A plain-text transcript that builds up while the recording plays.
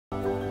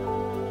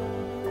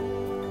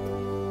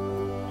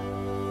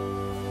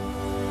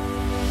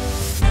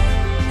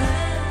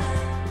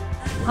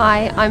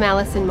Hi, I'm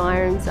Alison.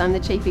 I'm the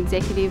Chief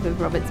Executive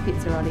of Roberts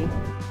Pizzarotti.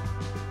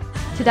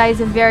 Today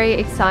is a very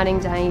exciting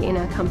day in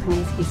our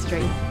company's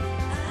history.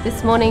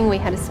 This morning we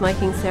had a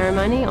smoking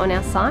ceremony on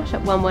our site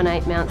at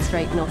 118 Mount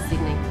Street, North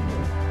Sydney.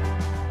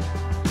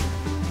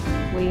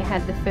 We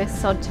had the first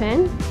sod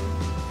turn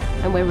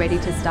and we're ready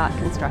to start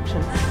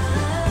construction.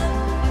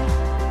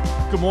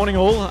 Good morning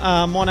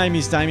all, my name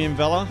is Damian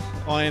Vella.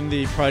 I am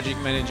the Project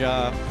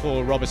Manager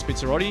for Roberts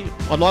Pizzarotti.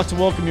 I'd like to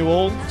welcome you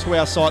all to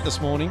our site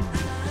this morning.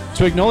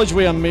 To acknowledge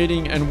we are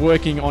meeting and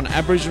working on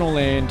Aboriginal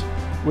land,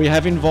 we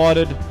have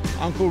invited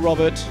Uncle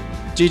Robert,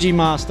 Gigi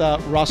Master,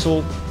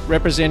 Russell,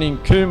 representing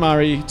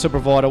Koomurri, to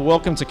provide a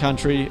welcome to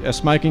country, a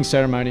smoking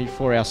ceremony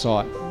for our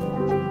site.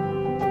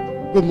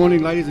 Good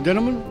morning, ladies and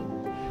gentlemen.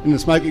 And the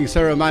smoking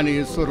ceremony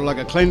is sort of like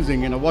a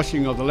cleansing and a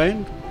washing of the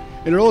land.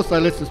 And it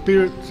also lets the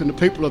spirits and the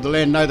people of the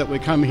land know that we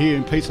come here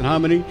in peace and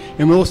harmony,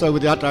 and we're also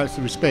with the utmost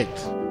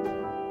respect.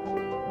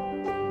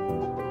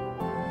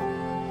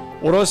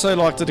 I'd also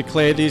like to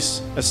declare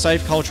this a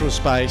safe cultural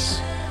space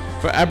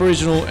for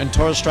Aboriginal and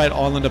Torres Strait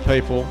Islander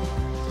people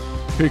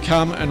who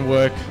come and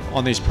work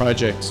on these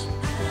projects.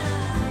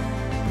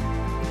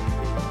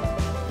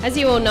 As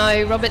you all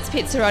know, Roberts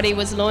Pizzarotti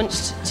was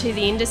launched to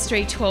the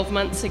industry 12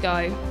 months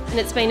ago, and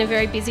it's been a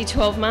very busy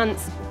 12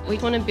 months. We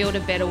want to build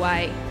a better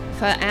way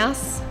for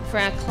us, for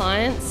our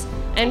clients,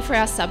 and for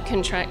our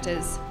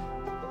subcontractors.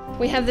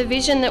 We have the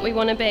vision that we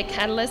want to be a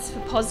catalyst for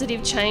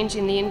positive change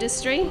in the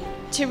industry,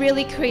 to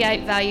really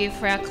create value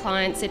for our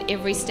clients at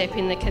every step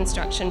in the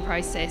construction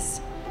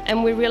process.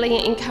 And we're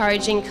really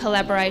encouraging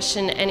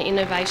collaboration and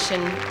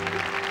innovation.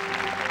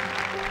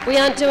 We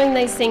aren't doing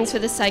these things for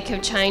the sake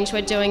of change,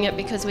 we're doing it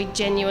because we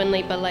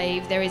genuinely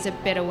believe there is a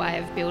better way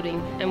of building,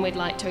 and we'd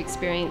like to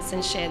experience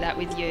and share that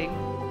with you.